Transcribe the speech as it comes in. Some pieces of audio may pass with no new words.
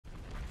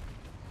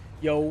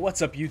Yo,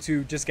 what's up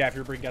YouTube? JustGav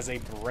here, bringing you guys a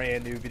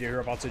brand new video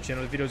here about the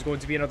channel. The video is going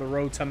to be another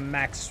Road to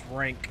Max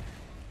Rank,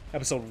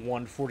 episode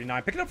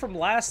 149. Picking up from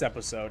last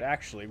episode,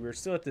 actually. We were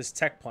still at this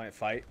tech plant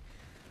fight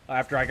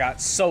after I got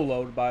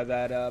soloed by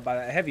that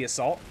heavy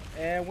assault.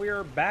 And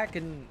we're back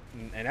and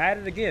at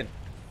it again.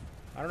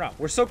 I don't know.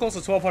 We're so close to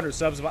 1,200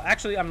 subs. But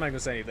actually, I'm not going to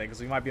say anything because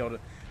we might be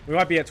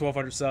at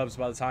 1,200 subs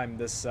by the time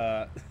this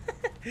video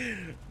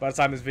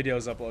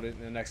is uploaded in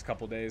the next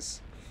couple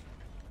days.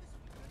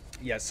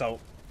 Yeah, so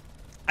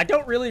I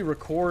don't really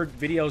record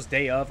videos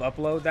day of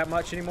upload that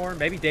much anymore.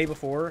 Maybe day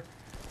before.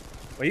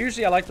 But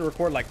usually I like to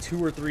record like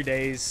 2 or 3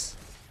 days.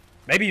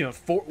 Maybe even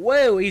 4.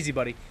 Whoa, easy,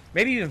 buddy.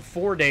 Maybe even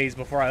 4 days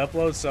before I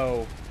upload.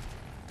 So,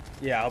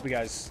 yeah, I hope you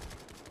guys,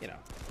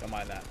 don't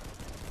mind that.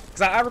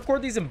 Because I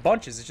record these in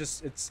bunches. It's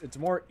just, it's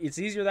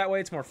easier that way.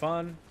 It's more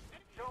fun.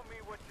 Show me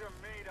what you're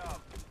made of.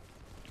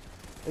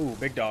 Ooh,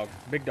 big dog.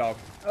 Big dog.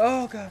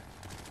 Oh, God.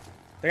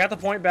 They got the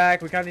point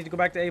back. We kind of need to go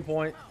back to A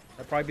point.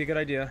 That'd probably be a good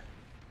idea.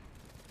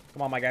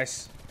 Come on, my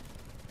guys.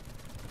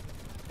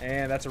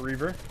 And that's a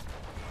Reaver.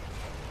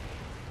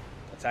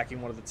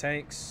 Attacking one of the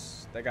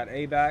tanks. They got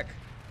A back.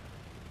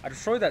 I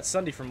destroyed that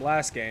Sunday from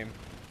last game.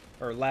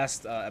 Or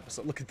last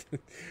episode.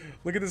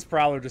 Look at this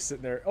Prowler just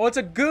sitting there. Oh, it's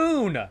a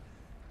Goon!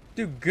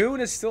 Dude, Goon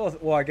is still...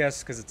 well, I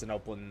guess because it's an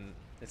open...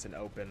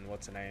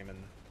 what's the name?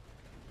 And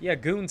yeah,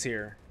 Goon's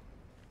here.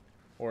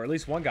 Or at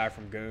least one guy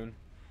from Goon.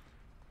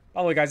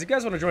 By the way, guys, if you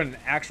guys want to join an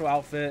actual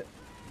outfit,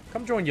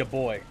 come join your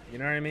boy. You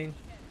know what I mean?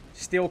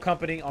 Steel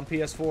Company on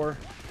PS4.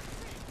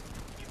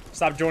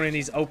 Stop joining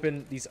these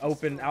open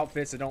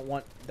outfits that don't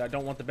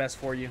want the best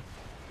for you.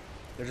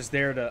 They're just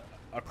there to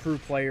accrue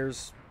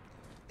players.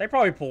 They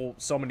probably pull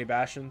so many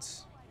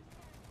Bastions.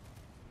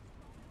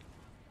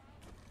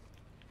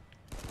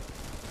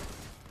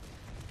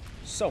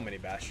 So many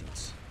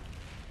Bastions.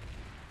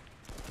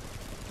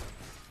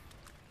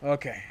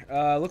 Okay,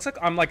 looks like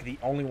I'm like the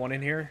only one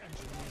in here,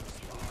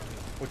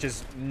 which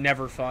is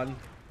never fun,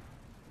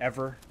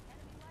 ever.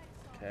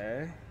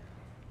 Okay.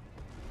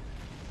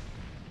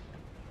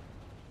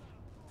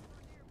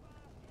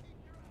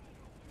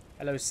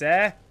 Hello,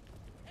 sir.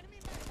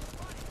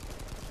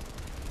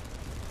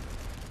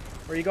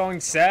 Where are you going,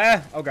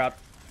 sir? Oh, God.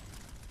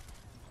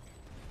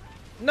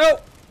 No!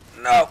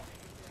 No!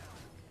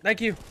 Thank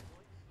you.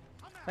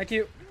 Thank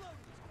you.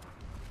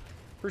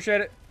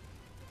 Appreciate it.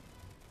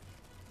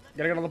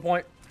 Gotta get on the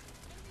point.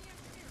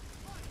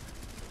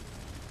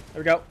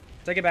 There we go.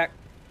 Take it back.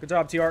 Good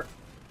job, TR.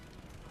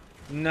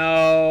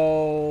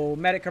 No.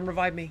 Medic, come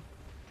revive me.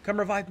 Come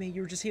revive me.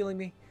 You were just healing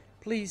me.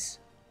 Please.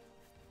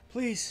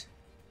 Please.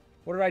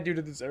 What did I do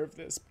to deserve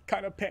this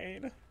kind of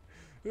pain?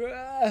 You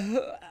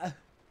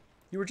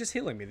were just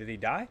healing me. Did he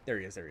die? There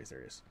he is. There he is. There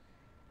he is.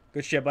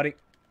 Good shit, buddy.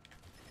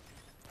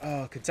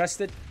 Oh,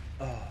 contested.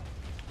 Oh.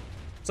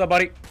 What's up,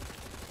 buddy?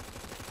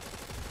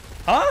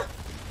 Huh?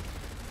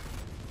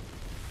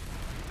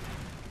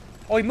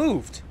 Oh, he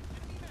moved.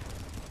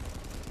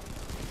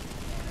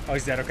 Oh,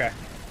 he's dead. Okay.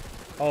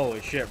 Holy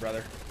shit,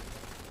 brother.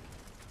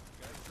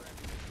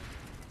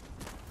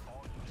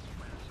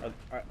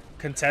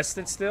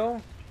 Contested still?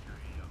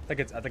 I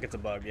think it's a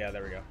bug. Yeah,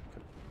 there we go.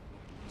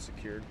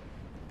 Secured.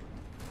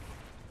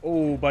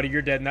 Oh, buddy,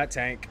 you're dead in that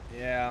tank.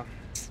 Yeah.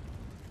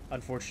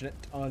 Unfortunate.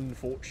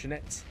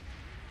 Unfortunate.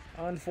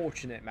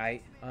 Unfortunate,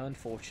 mate.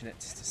 Unfortunate,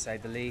 to say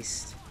the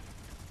least.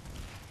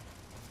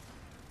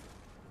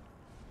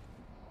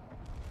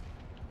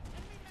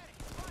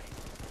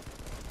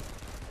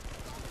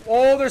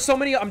 Oh, there's so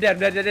many. I'm dead.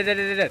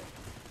 Dead.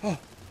 Oh.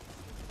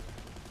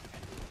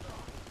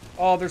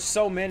 Oh, there's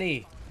so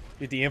many.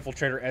 Dude, the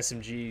Infiltrator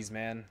SMGs,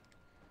 man.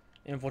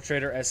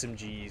 Infiltrator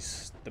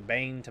SMGs. The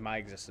bane to my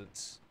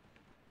existence.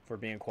 For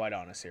being quite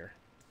honest here.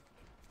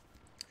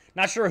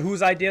 Not sure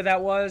whose idea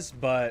that was,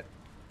 but,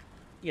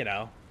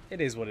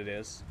 it is what it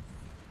is.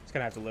 It's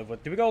gonna have to live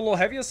with. Do we go a little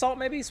heavy assault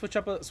maybe? Switch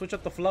up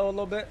the flow a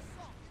little bit.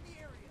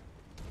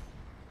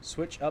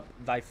 Switch up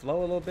thy flow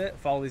a little bit.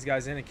 Follow these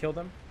guys in and kill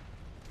them.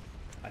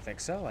 I think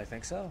so. I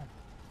think so.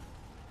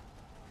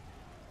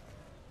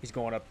 He's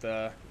going up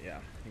the... yeah,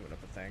 he went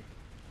up the thing.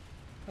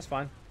 That's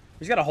fine.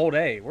 He's got to hold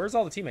A. Where's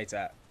all the teammates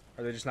at?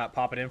 Are they just not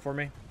popping in for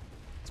me?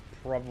 It's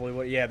probably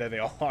what... yeah, there they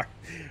all are.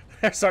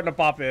 They're starting to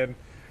pop in.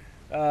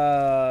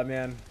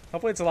 Man.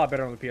 Hopefully it's a lot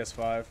better on the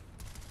PS5.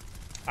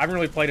 I haven't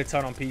really played a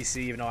ton on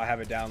PC, even though I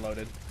have it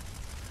downloaded.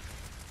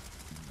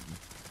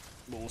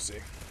 But we'll see.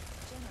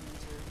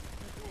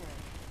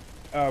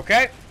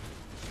 Okay.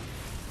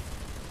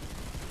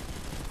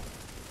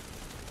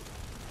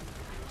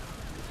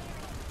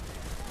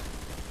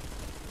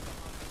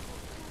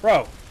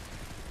 Bro,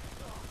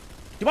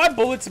 do my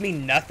bullets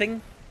mean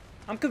nothing?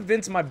 I'm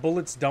convinced my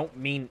bullets don't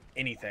mean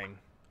anything.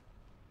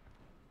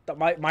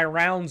 My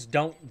rounds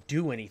don't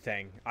do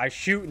anything. I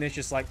shoot and it's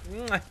just like,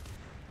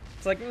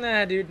 it's like,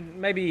 nah, dude.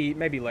 Maybe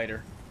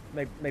later.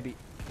 Maybe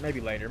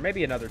later.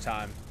 Maybe another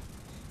time.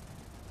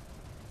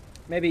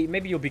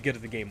 Maybe you'll be good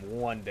at the game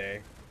one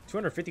day.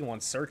 251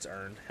 certs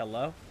earned.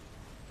 Hello.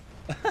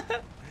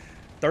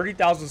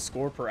 30,000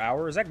 score per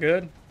hour. Is that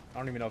good? I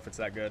don't even know if it's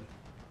that good.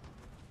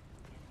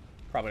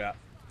 Probably not.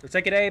 They're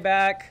taking A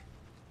back.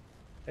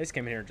 They just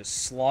came in here and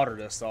just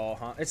slaughtered us all,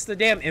 huh? It's the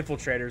damn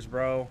infiltrators,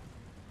 bro.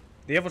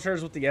 The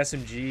infiltrators with the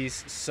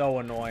SMGs. So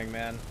annoying,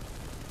 man.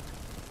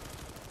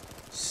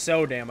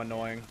 So damn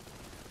annoying.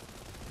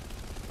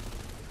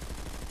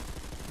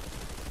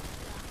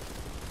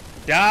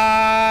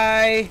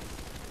 Die!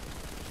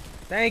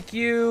 Thank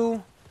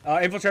you.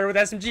 Infiltrator with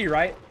SMG,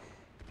 right?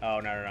 Oh,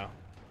 no.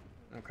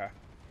 Okay.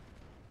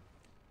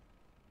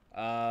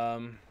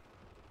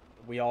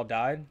 We all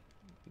died?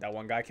 That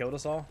one guy killed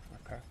us all?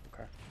 Okay.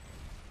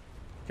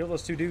 Kill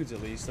those two dudes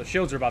at least. The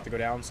shields are about to go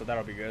down, so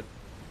that'll be good.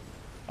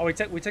 Oh, we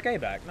took A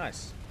back.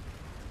 Nice.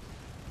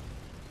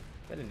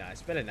 Very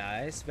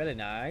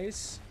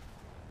nice.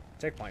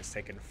 Checkpoint's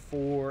taking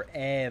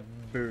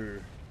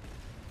forever.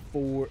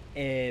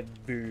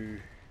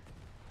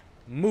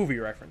 Movie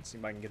reference.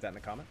 Anybody can get that in the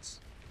comments.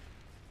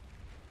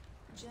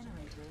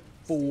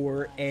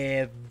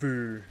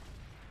 Forever.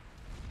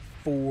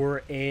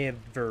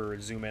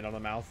 Zoom in on the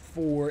mouth.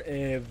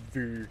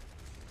 Forever.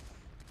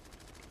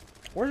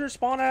 Where's your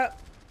spawn at?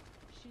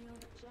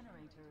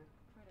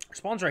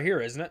 Spawn's right here,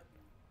 isn't it?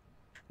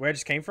 Where I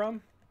just came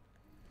from?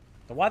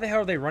 Then why the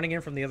hell are they running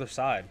in from the other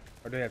side?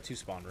 Or do they have two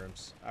spawn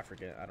rooms? I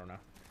forget. I don't know.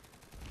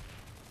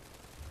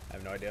 I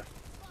have no idea.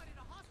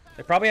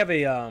 They probably have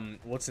a,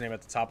 what's the name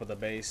at the top of the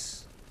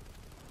base?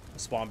 A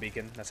spawn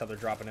beacon. That's how they're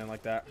dropping in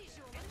like that.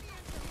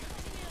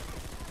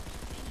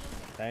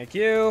 Thank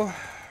you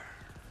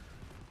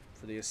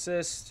for the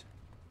assist.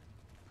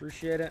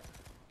 Appreciate it.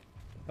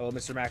 Hello,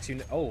 Mr. Max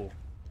Unit. Oh.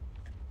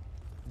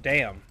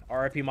 Damn.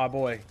 RIP my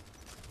boy.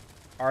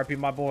 RIP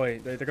my boy.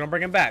 They're going to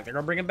bring him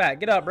back.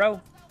 Get up,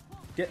 bro.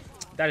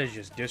 That is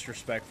just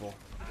disrespectful.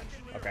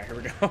 Okay, here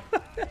we go.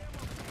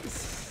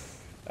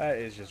 That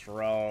is just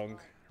wrong.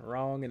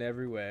 Wrong in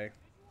every way.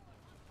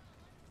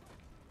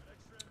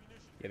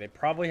 Yeah, they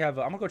probably have.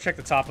 I'm gonna go check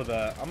the top of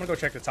the.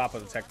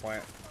 Tech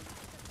plant.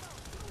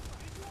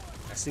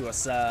 Let's see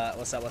what's up.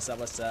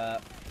 What's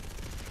up?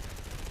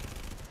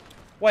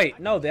 Wait,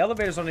 no, the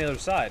elevator's on the other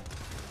side,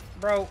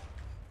 bro.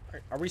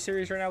 Are we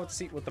serious right now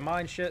with the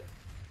mine shit?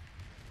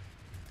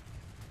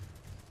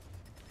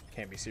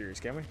 Can't be serious,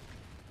 can we?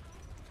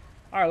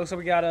 All right, looks like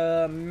we got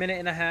a minute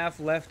and a half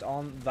left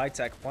on the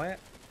tech plant.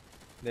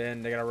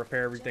 Then they gotta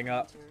repair everything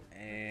up.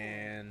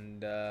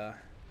 And,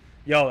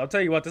 yo, I'll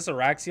tell you what, this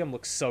Araxium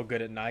looks so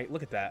good at night.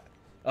 Look at that.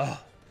 Oh,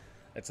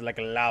 it's like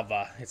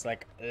lava. It's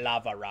like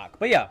lava rock.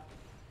 But yeah,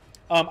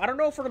 I don't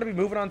know if we're going to be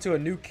moving on to a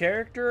new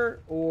character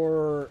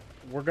or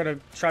we're going to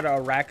try to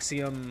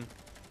Araxium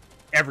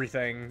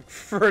everything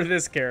for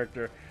this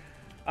character.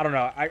 I don't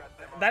know.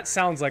 That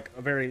sounds like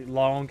a very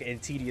long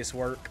and tedious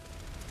work.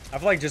 I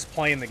feel like just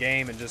playing the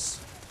game and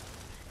just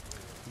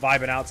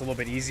vibing out's a little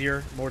bit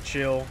easier, more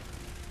chill.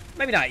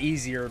 Maybe not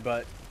easier,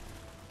 but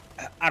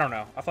I don't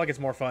know. I feel like it's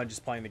more fun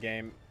just playing the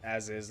game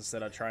as is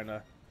instead of trying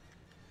to,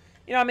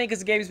 you know what I mean? Because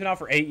the game's been out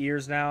for 8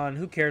 years now, and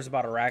who cares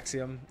about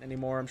Araxium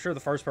anymore? I'm sure the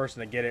first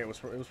person to get it was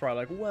probably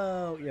like,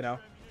 whoa, you know,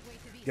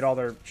 get all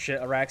their shit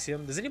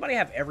Araxium. Does anybody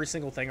have every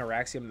single thing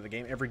Araxium in the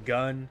game? Every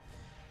gun,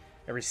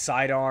 every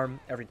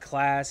sidearm, every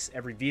class,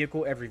 every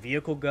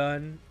vehicle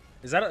gun?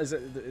 Is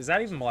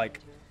that even like?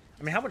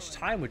 I mean, how much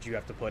time would you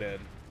have to put in?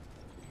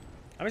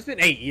 I mean, it's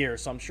been 8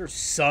 years, so I'm sure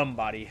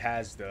somebody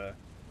has the,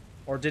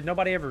 or did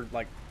nobody ever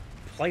like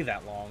play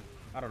that long?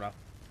 I don't know.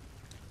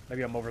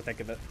 Maybe I'm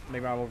overthinking it.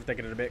 Maybe I'm overthinking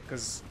it a bit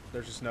because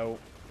there's just no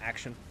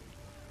action.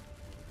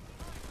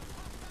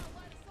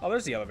 Oh,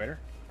 there's the elevator.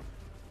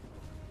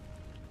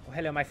 Oh,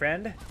 hello, my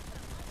friend.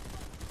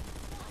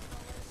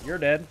 You're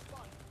dead.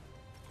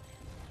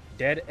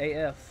 Dead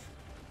AF.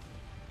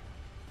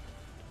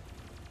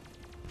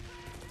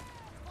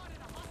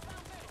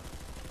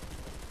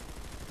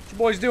 What you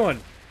boys doing?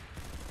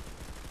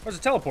 Where's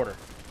the teleporter?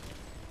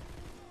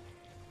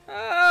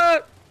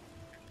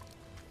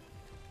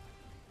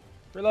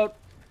 Reload.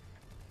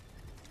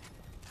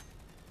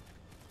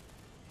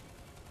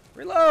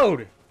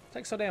 Reload!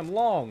 Takes so damn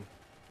long.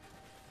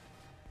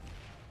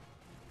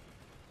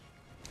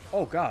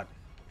 Oh, God.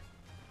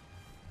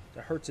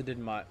 That hurts it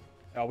didn't my...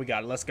 Oh, we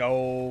got it. Let's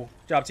go.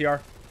 Good job,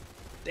 TR.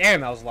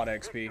 Damn, that was a lot of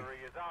XP.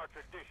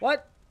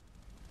 What?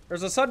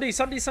 There's a Sunday.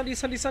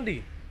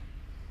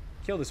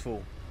 Kill this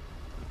fool.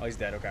 Oh, he's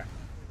dead. Okay.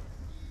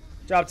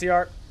 Good job,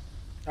 TR.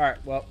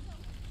 Alright, well,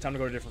 time to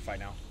go to a different fight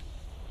now.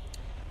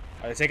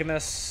 Are they taking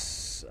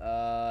this?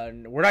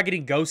 We're not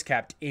getting ghost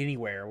capped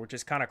anywhere, which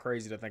is kind of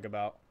crazy to think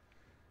about.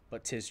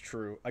 But 'tis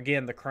true.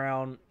 Again, the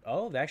crown...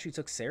 Oh, they actually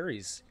took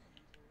Ceres.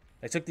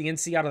 They took the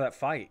NC out of that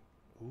fight.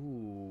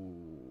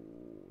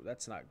 Ooh,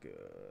 that's not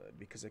good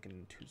because they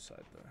can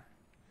two-side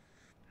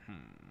the...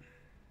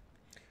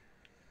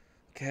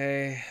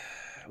 Okay,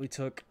 we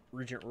took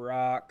Regent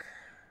Rock.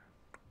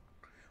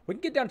 We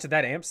can get down to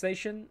that amp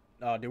station.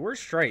 Dude, we're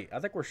straight. I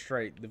think we're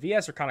straight. The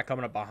VS are kind of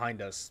coming up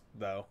behind us,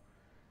 though.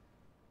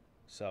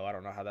 So I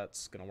don't know how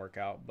that's going to work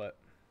out, but...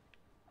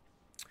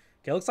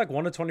 Okay, it looks like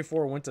 1 to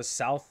 24 went to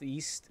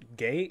Southeast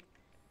Gate.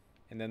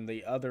 And then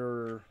the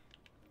other...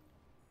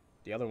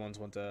 The other ones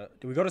went to...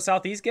 Do we go to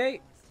Southeast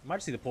Gate? I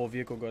might see the pull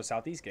vehicle and go to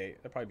Southeast Gate.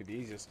 That'd probably be the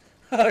easiest.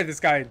 This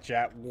guy in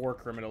chat, war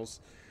criminals.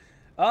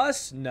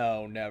 Us?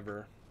 No,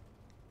 never.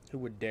 Who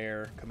would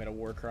dare commit a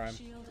war crime?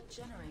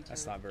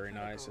 That's not very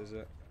nice, is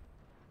it?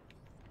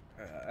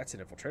 That's an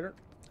infiltrator.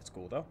 That's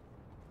cool, though.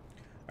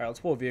 Alright, let's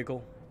pull a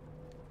vehicle.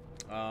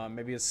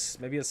 Maybe a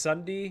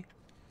Sunday.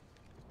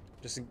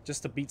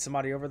 Just to beat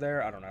somebody over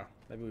there. I don't know.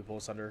 Maybe we pull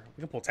a Sunder.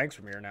 We can pull tanks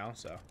from here now,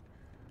 so...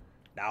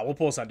 Nah, we'll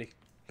pull a Sunday.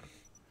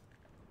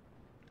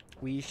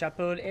 We shall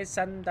pull a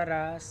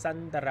Sundara,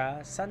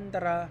 Sundara,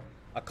 Sundara.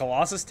 A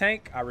Colossus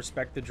tank? I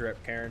respect the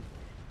drip, Karen.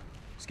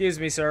 Excuse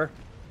me, sir.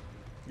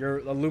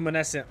 Your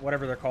luminescent,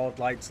 whatever they're called,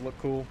 lights look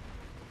cool.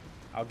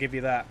 I'll give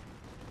you that.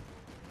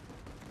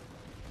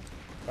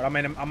 But I'm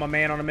a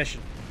man on a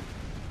mission.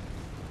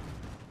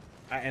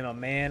 I am a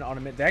man on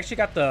a mission. They actually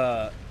got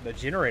the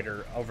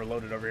generator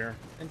overloaded over here.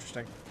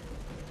 Interesting.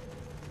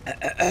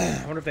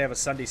 I wonder if they have a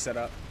Sunday set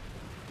up.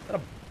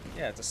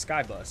 Yeah, it's a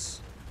sky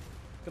bus.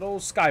 Good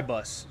old sky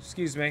bus.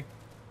 Excuse me.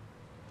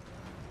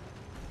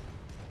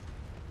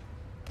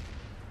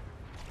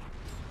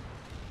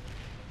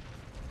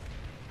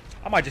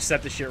 I might just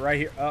set this shit right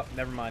here. Oh,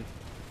 never mind.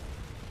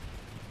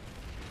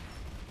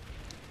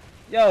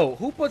 Yo,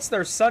 who puts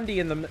their Sunday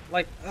in the...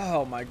 Like,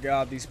 oh my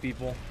god, these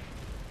people.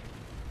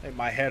 Make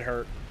my head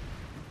hurt.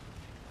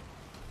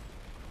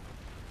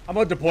 I'm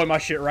gonna deploy my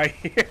shit right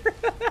here.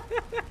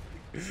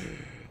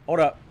 Hold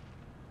up.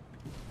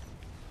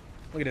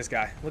 Look at this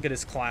guy. Look at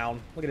this clown.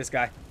 Look at this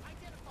guy.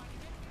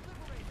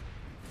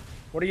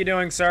 What are you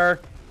doing, sir?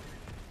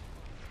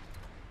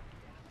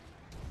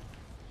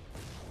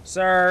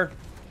 Sir.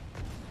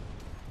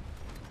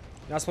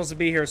 You're not supposed to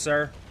be here,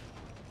 sir.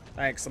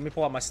 Thanks. Let me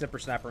pull out my snipper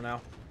snapper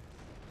now.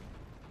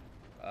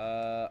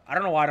 I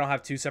don't know why I don't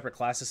have two separate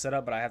classes set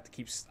up, but I have to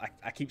keep...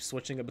 I keep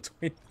switching in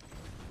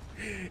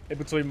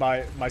between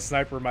my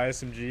sniper and my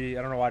SMG.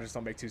 I don't know why I just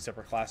don't make two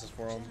separate classes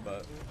for them,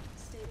 but...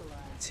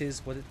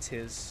 Tis what it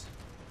is.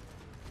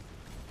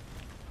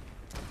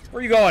 Where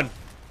are you going?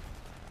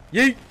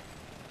 Yeet!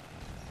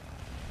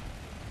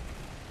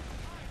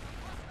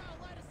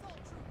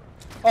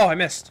 Oh, I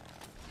missed.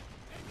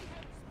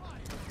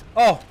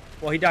 Oh,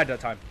 well, he died that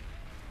time.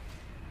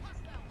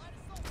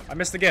 I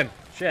missed again.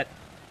 Shit.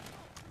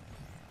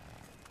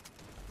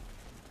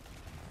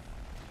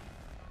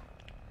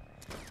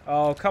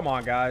 Oh, come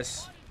on,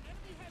 guys.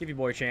 Give your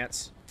boy a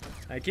chance.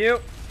 Thank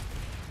you.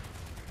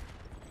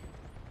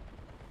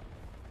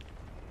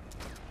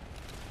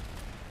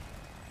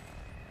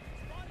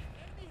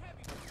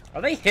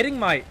 Are they hitting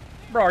my...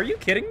 Bro, are you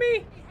kidding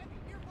me?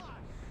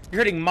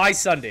 You're hitting my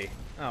Sunday.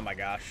 Oh my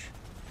gosh.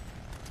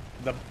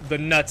 The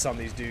nuts on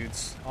these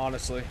dudes,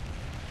 honestly.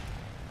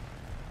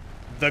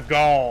 The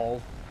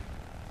gall.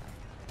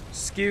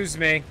 Excuse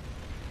me. I'm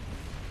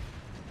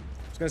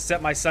just gonna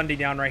set my Sunday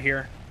down right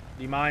here.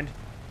 Do you mind?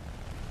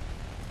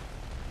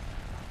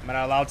 Am I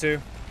not allowed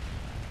to?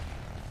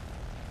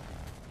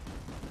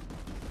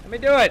 Let me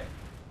do it.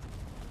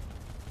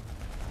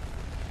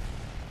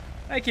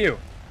 Thank you.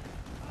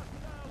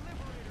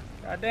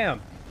 God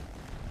damn.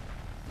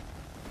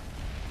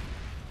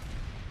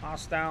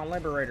 Hostile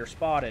Liberator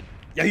spotted.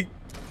 Yay!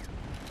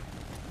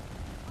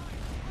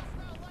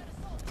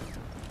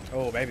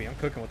 Oh, baby, I'm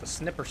cooking with the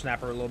snipper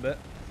snapper a little bit.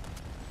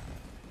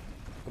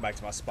 Go back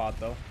to my spot,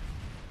 though.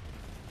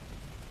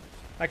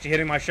 Actually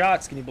hitting my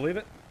shots. Can you believe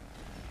it?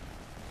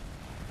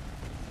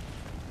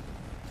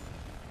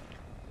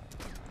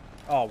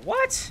 Oh,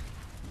 what?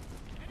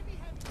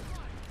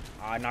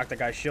 I knocked that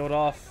guy's shield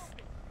off.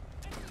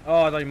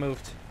 Oh, I thought he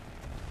moved.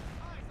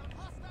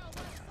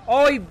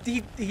 Oh,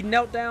 he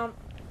knelt down.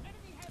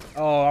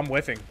 Oh, I'm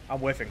whiffing. I'm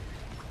whiffing.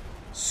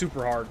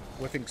 Super hard.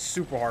 Whiffing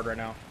super hard right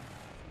now.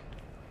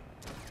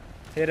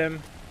 Hit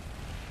him.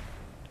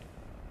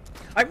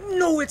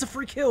 No, it's a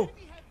free kill.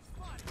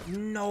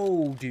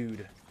 No,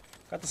 dude.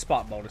 Got the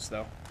spot bonus,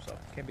 though, so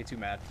can't be too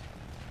mad.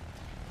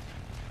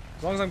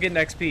 As long as I'm getting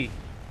XP.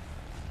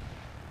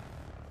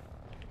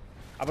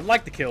 I would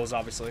like the kills,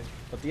 obviously,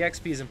 but the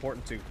XP is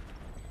important, too.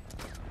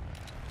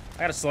 I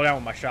gotta slow down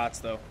with my shots,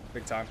 though.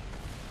 Big time.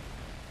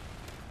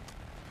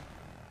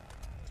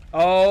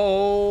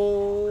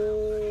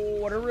 Oh,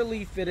 what a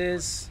relief it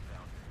is.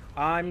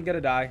 I'm gonna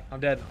die.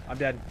 I'm dead. I'm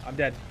dead. I'm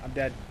dead. I'm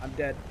dead. I'm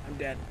dead. I'm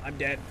dead. I'm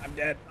dead. I'm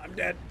dead. I'm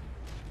dead.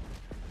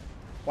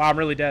 Wow, I'm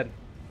really dead.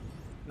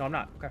 No, I'm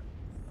not. Okay.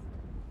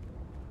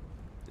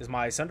 Is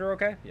my Sunder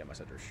okay? Yeah, my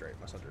Sunder's straight.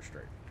 My Sunder's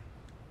straight.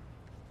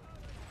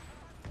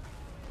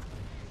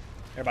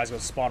 Everybody's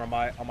gonna spawn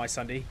on my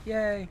Sunday.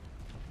 Yay.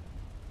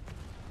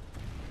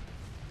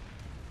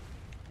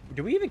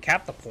 Do we even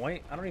cap the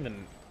point? I don't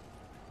even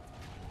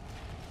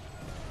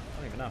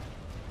know.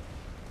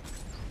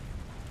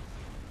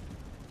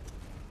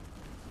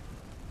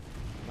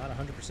 I'm not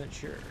 100%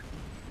 sure.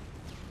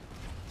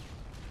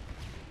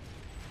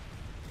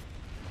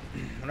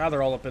 Now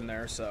they're all up in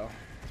there, so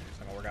it's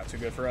not gonna work out too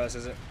good for us,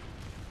 is it?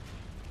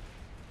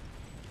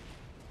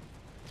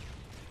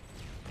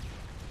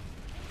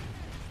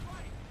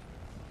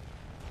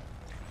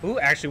 Who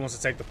actually wants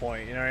to take the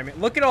point? You know what I mean?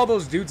 Look at all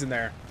those dudes in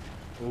there.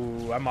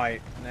 Ooh, I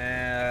might.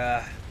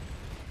 Nah.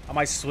 I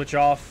might switch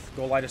off.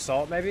 Go light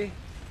assault, maybe?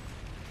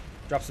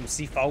 Drop some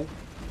C4.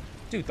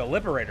 Dude, the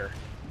Liberator.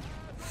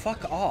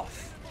 Fuck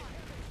off.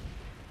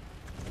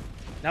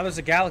 Now there's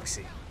a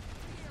galaxy.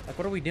 Like,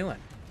 what are we doing?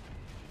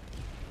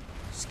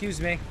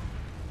 Excuse me.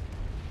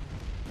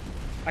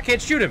 I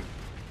can't shoot him.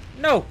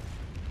 No.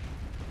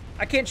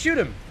 I can't shoot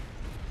him.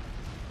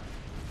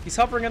 He's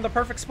hovering in the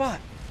perfect spot.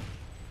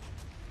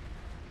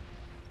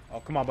 Oh,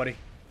 come on, buddy.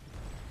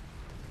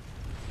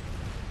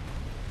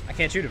 I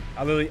can't shoot him.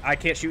 I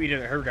can't shoot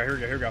either. Here we go, here we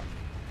go, here we go.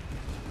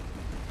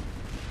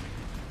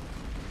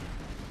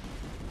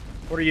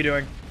 What are you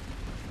doing?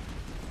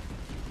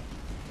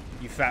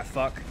 You fat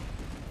fuck.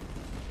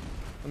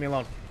 Leave me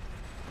alone.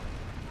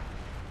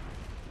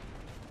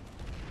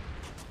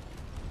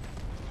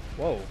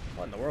 Whoa,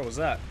 what in the world was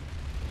that?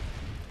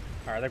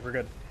 Alright, I think we're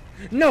good.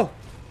 No!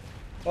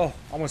 Oh,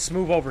 I'm gonna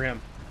smooth over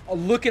him. Oh,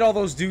 look at all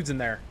those dudes in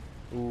there.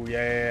 Ooh,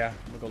 yeah.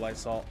 I'm gonna go light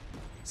assault.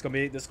 This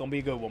is gonna be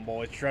a good one,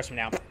 boys. Trust me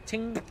now.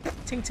 Ting,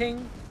 ting,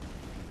 ting.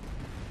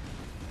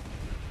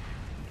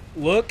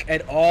 Look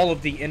at all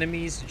of the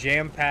enemies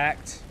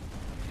jam-packed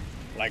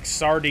like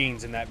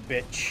sardines in that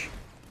bitch.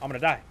 I'm gonna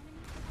die.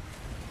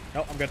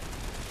 Nope, I'm good.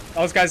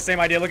 Oh, this guy's the same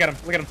idea. Look at him.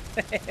 Look at him.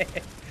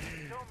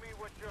 Show me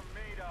what you're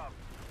made of.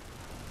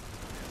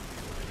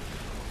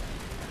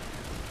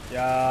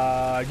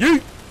 Yeah.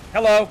 Yeet.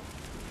 Hello.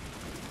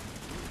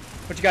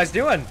 What you guys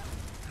doing?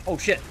 Oh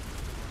shit.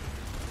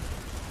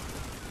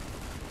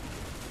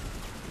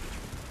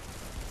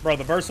 Bro,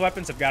 the burst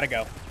weapons have got to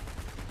go.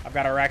 I've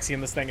got to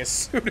Araxium this thing as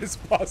soon as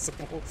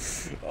possible.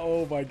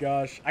 Oh my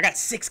gosh. I got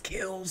 6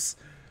 kills.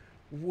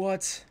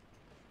 What?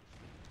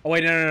 Oh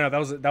wait, no.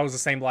 That was the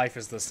same life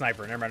as the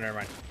sniper. Never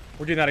mind.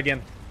 We're doing that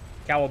again.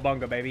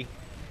 Cowabunga, baby.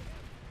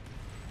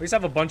 We just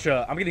have a bunch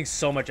of... I'm getting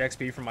so much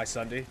XP from my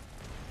Sunday.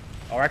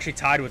 Oh, we're actually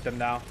tied with them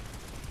now.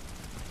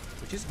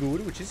 Which is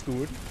good,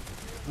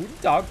 Guten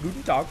Tag,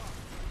 guten Tag.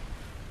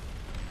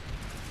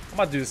 I'm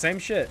about to do the same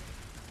shit.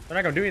 They're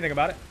not gonna do anything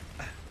about it.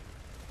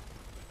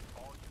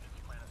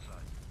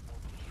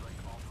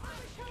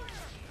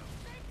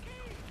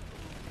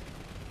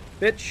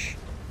 Bitch.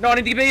 No, I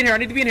need to be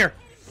in here.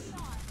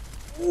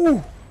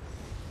 Ooh.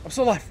 I'm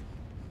still alive.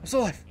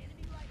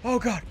 Oh,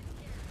 God.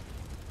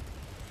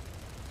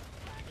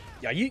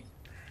 Yeah, yeet.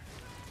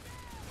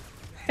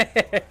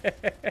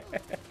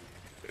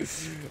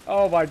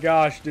 Oh, my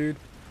gosh, dude.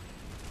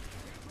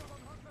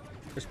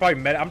 There's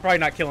probably I'm probably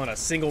not killing a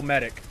single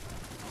medic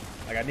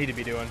like I need to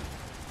be doing.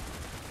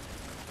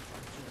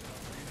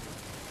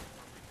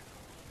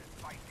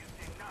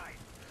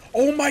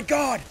 Oh, my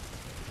God.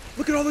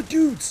 Look at all the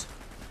dudes.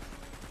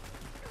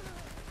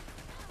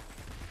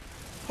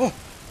 Oh.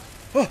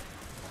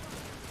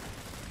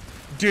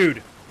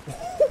 Dude.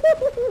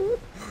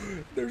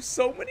 There's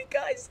so many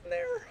guys in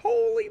there.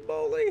 Holy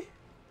moly.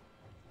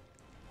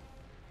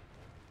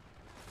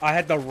 I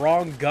had the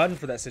wrong gun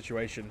for that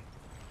situation.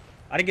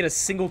 I didn't get a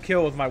single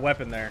kill with my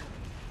weapon there.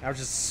 I was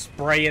just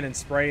spraying and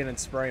spraying and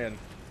spraying.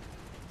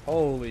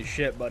 Holy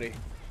shit, buddy.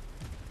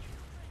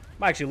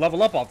 Might actually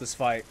level up off this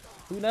fight.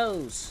 Who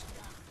knows?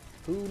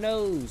 Who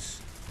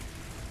knows?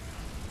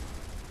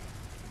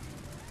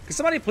 Can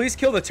somebody please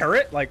kill the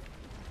turret? Like,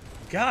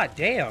 god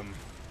damn.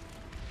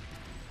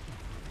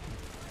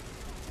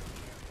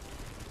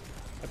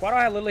 Like, why do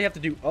I literally have to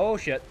do... Oh,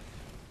 shit.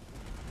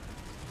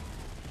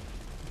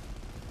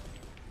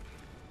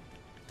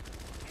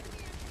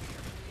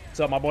 What's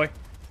up, my boy?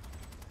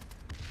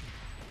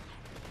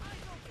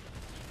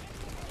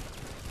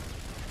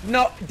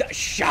 No,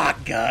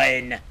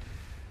 shotgun.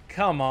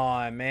 Come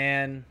on,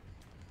 man.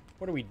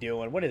 What are we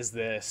doing? What is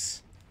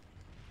this?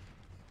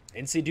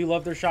 NC do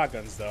love their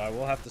shotguns, though, I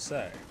will have to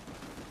say.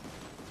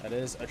 That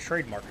is a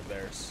trademark of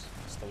theirs,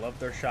 is to love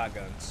their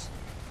shotguns.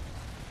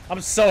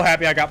 I'm so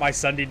happy I got my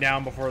Sunday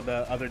down before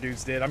the other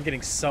dudes did. I'm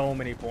getting so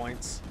many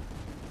points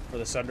for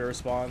the Sunday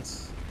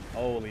response.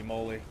 Holy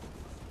moly.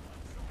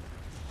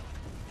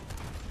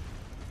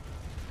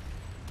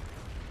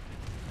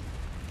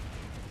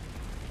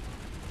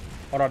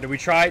 Hold on, do we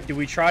try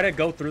to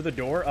go through the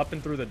door, up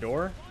and through the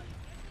door?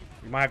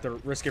 We might have to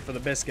risk it for the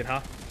biscuit,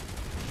 huh?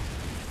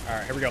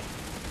 Alright, here we go.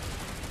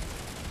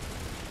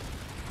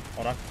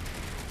 Hold on.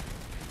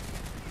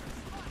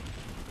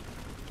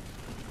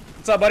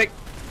 What's up, buddy?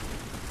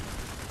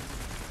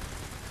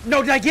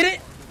 No, did I get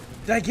it?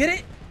 Did I get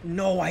it?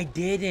 No, I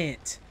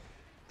didn't.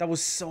 That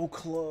was so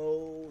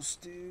close,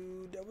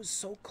 dude. That was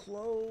so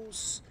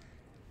close.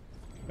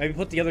 Maybe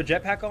put the other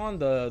jetpack on,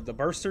 the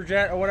burster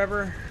jet or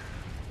whatever.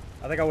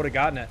 I think I would have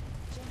gotten it.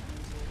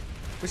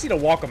 We just need to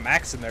walk a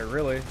max in there,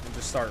 really, and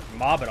just start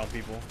mobbing on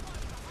people.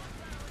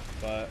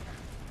 But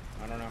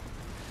I don't know.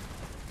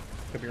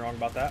 Could be wrong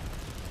about that.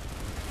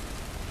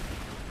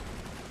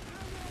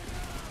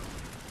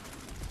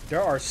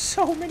 There are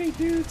so many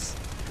dudes.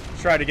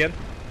 Let's try it again.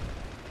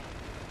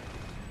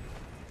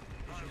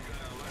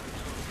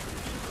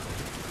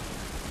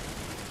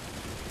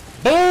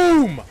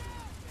 Boom!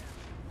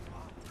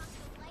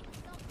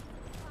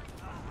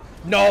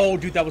 No,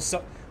 dude, that was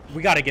so...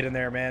 We gotta get in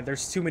there, man.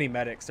 There's too many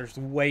medics. There's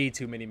way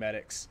too many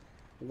medics.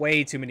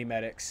 Way too many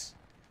medics.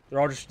 They're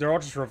all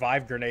just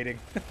revive grenading.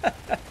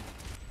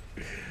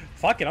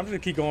 Fuck it, I'm just gonna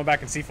keep going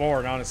back and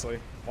C4, honestly.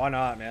 Why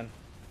not, man?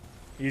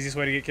 Easiest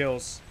way to get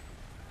kills.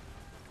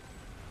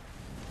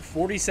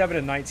 47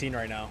 and 19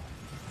 right now.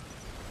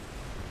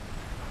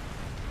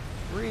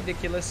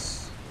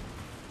 Ridiculous.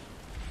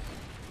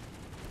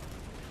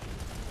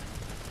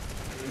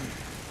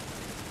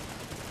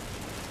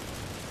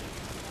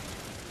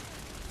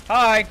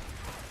 Hi.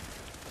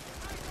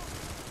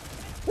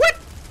 What?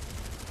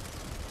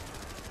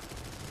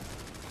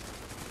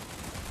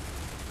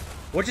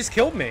 What just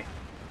killed me?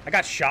 I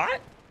got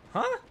shot?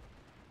 Huh?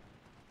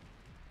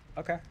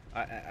 Okay.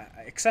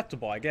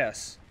 Acceptable, I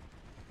guess.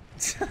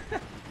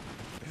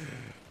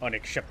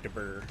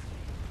 Unacceptable.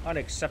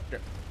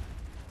 Unacceptable.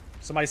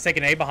 Somebody's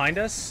taking A behind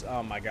us?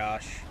 Oh my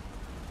gosh.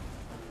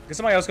 Can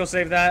somebody else go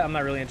save that? I'm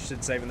not really interested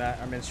in saving that.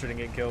 I'm interested in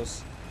getting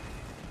kills.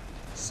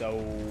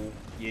 So,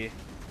 yeah.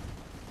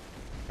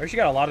 I wish you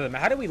got a lot of them.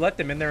 How did we let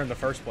them in there in the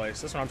first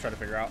place? That's what I'm trying to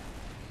figure out.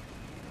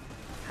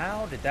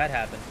 How did that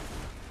happen?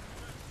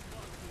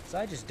 So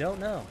I just don't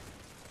know.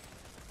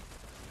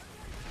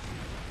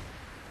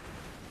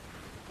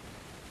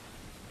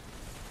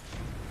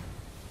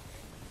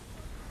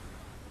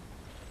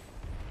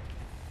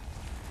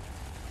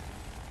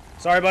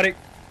 Sorry, buddy.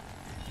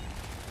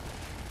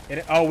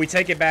 Oh, we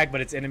take it back,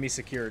 but it's enemy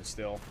secured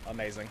still.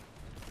 Amazing.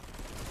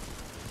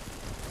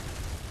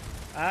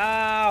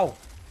 Ow!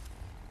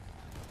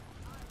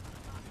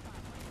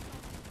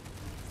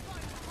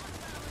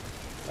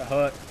 A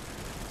hut.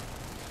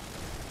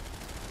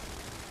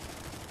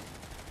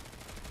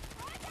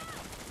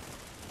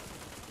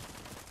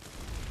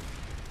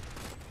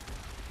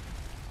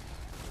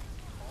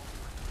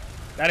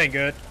 That ain't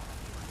good.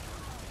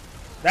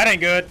 That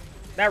ain't good.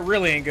 That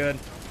really ain't good.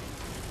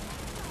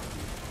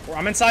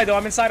 I'm inside, though.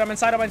 I'm inside. I'm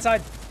inside. I'm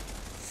inside.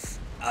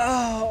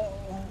 Oh,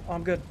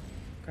 I'm good.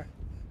 Okay.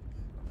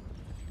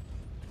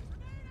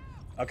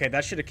 Okay,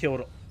 that should have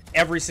killed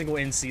every single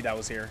NC that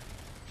was here.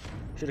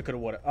 Shoulda, coulda,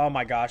 woulda. Oh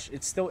my gosh,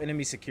 it's still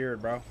enemy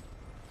secured, bro.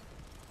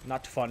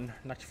 Not fun.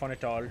 Not fun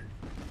at all.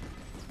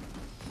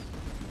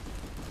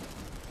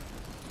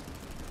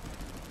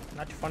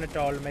 Not fun at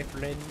all, my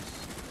friends.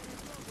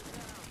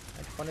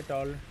 Not fun at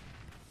all.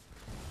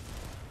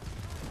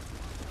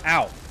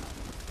 Ow.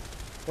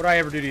 What did I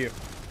ever do to you?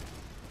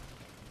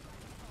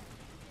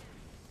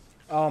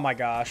 Oh my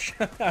gosh.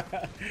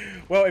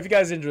 Well, if you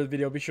guys enjoyed the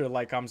video, be sure to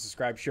like, comment,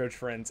 subscribe, share with your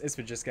friends. It's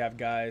been JustGav,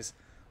 guys.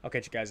 I'll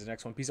catch you guys in the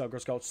next one. Peace out, Girl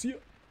Scouts. See ya.